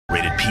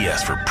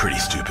PS for pretty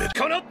stupid.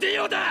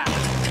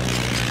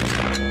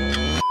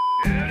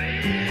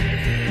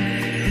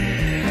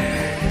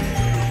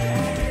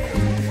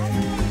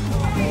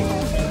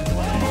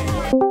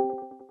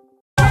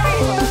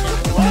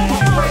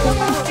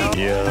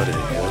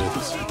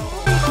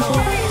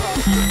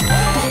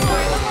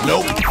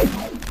 Nope.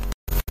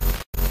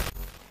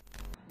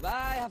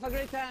 Bye, have a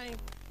great time.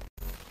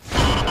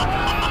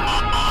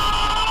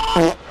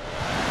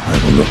 I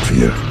will look for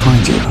you.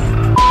 Find you.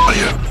 Are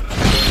you?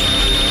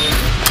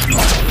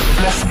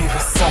 Bless me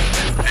with sight.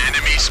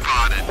 Enemy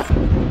spotted.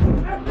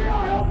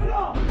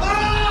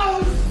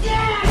 Oh,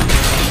 shit!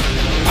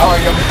 I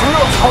am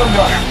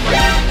Bloodhound.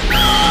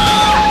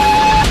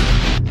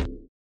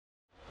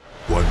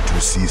 Want to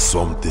see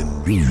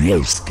something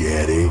real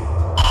scary?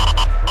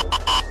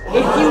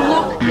 If you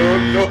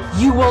look,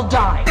 you will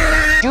die.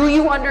 Do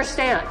you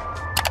understand?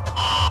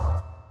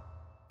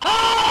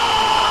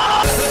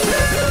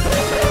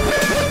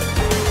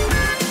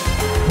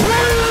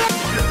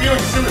 You're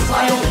feeling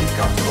suicidal? You've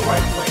come to the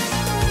right place.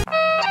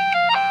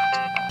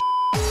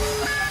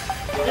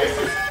 This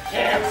is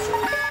cancer.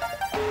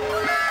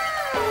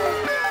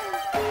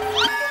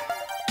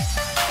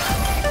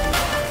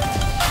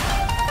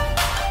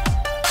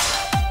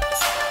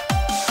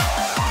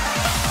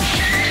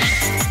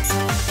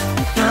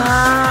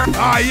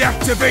 I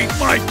activate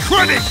my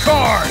credit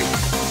card!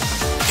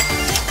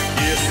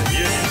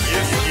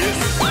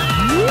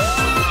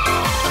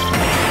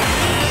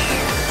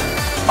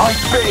 I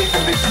bathe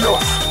in the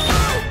blood.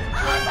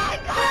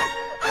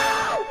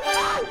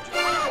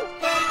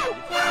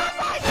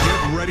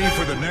 Get ready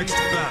for the next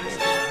battle.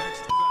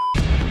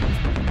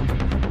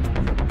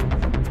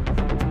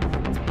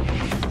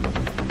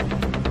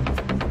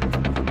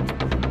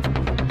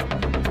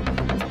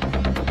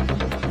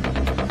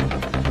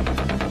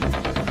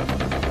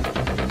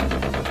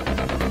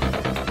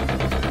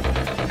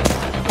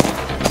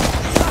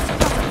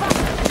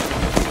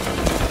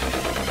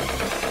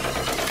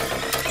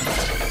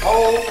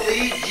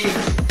 Holy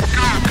Jesus.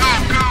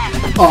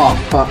 Oh,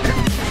 fuck.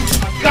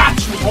 Got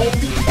you,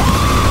 homie.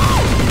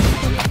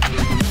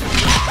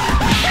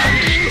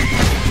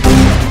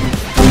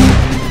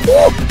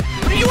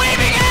 What are you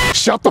aiming at?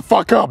 Shut the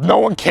fuck up. No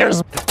one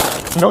cares.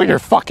 Know your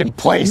fucking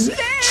place.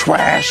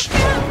 Trash.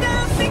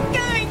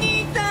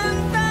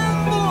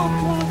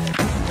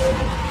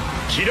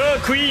 Killer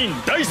Queen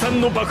第3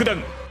の爆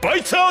弾バ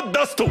イツァー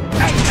ダスト Hey,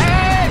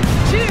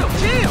 chill,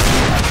 chill.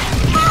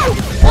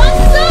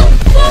 What's up,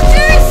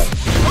 fuckers?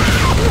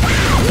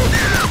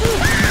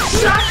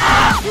 Shut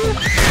up!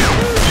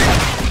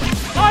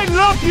 I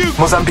love you!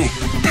 Mozambique.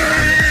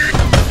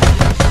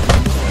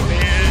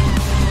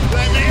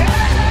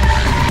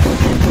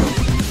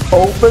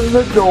 Open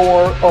the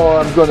door or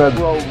I'm gonna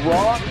throw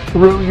rock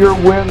through your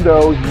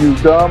window, you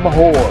dumb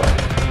whore.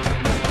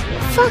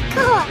 Fuck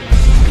off.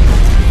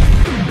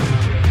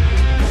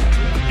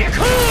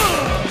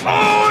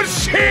 Oh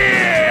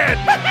shit!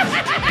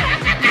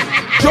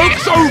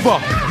 Joke's over.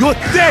 You're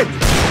dead.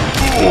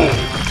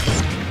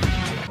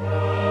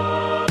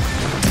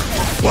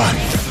 1,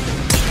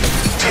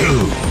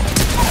 2,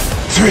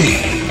 3.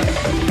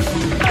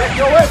 Get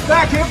your ass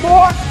back here,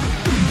 boy!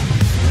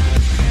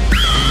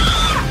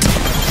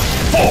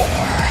 4.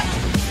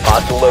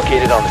 Hostile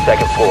located on the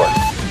second floor.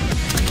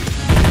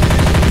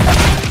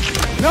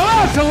 Now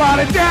that's a lot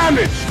of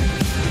damage.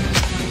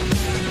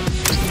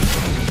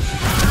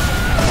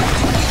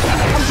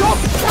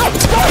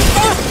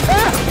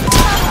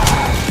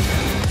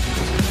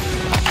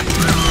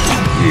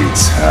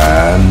 It's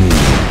honey.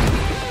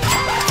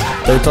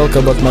 They talk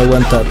about my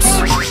one taps.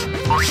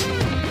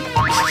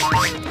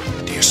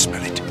 Do you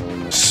smell it?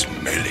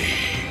 Smelly.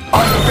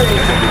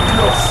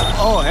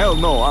 Oh hell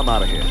no, I'm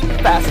out of here.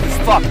 Fast as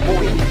fuck,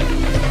 boy.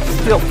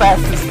 Still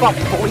fast as fuck,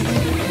 boy.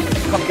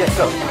 Come get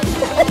some.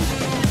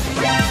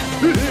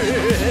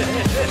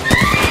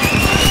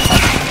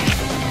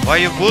 Why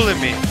you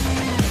bullying me?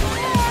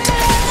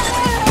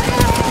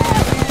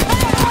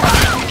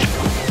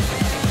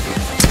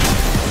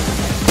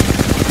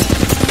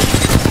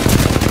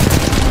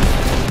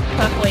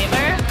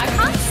 Flavor? I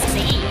can't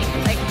see.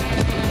 Like,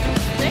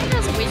 don't you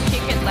just wish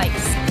you could, like,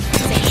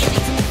 see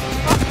these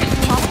fucking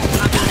problems?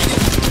 I got it.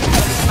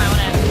 I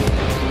wanna...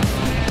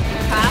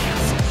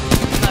 Perhaps?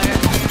 No.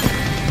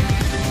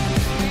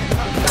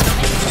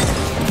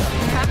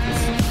 Perhaps?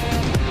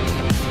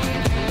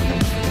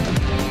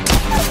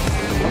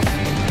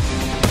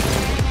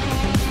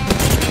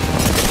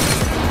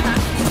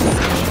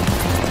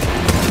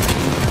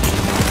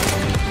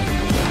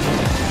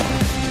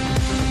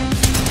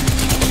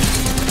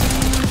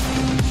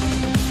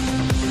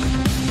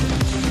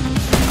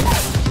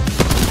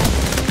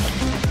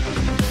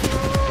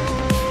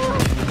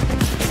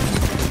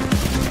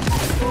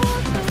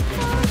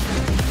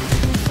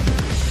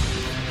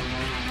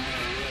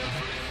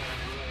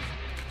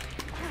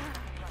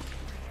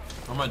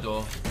 On my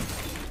door.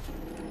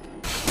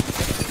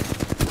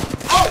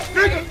 Oh,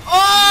 nigga!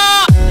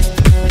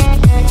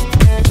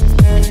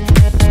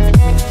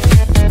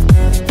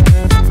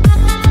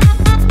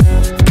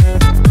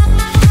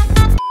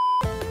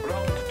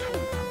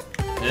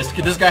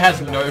 This guy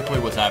has no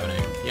clue what's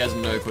happening. He has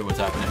no clue what's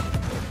happening.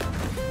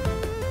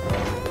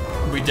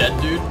 We dead,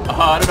 dude?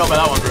 I don't know about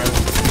that one, bro.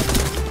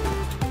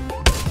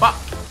 Fuck.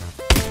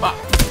 Fuck.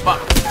 Fuck.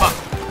 Fuck.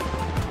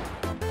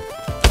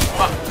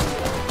 Fuck.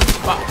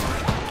 Fuck.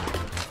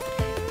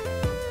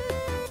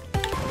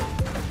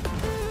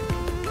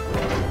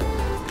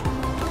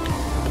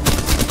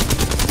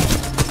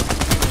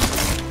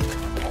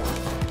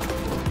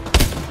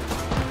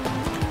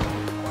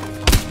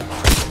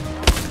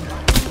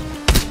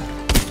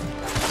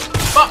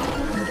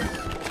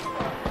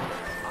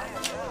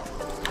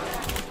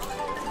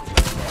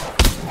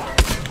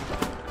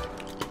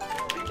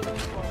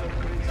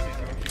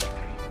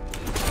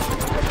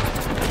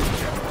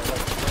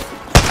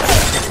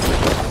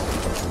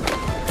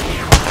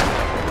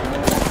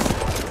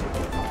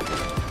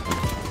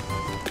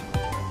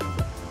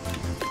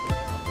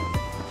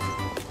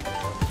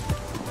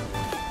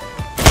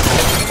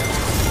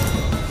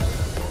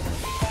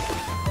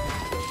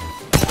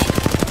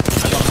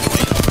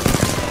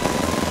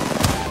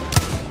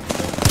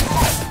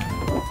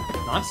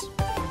 Nice.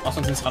 Last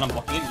one's in stun, I'm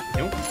blocking it.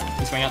 Heal.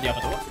 He's going out the other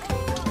door.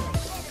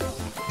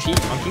 She,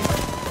 monkey.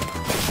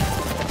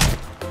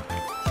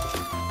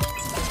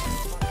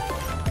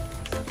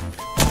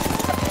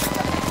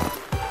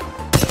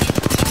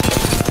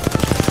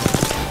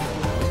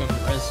 He's going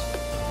for res.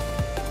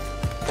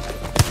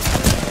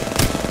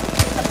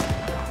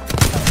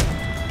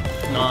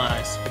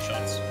 Nice. Good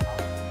shots.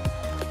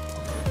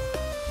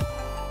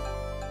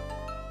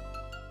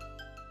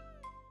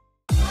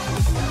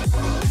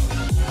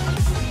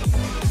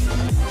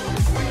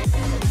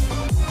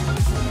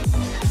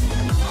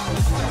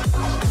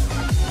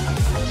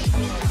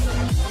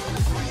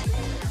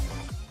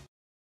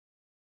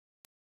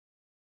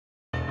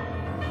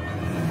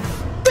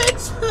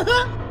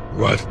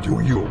 What do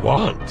you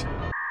want?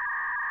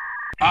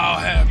 I'll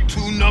have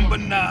 2 number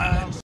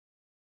 9s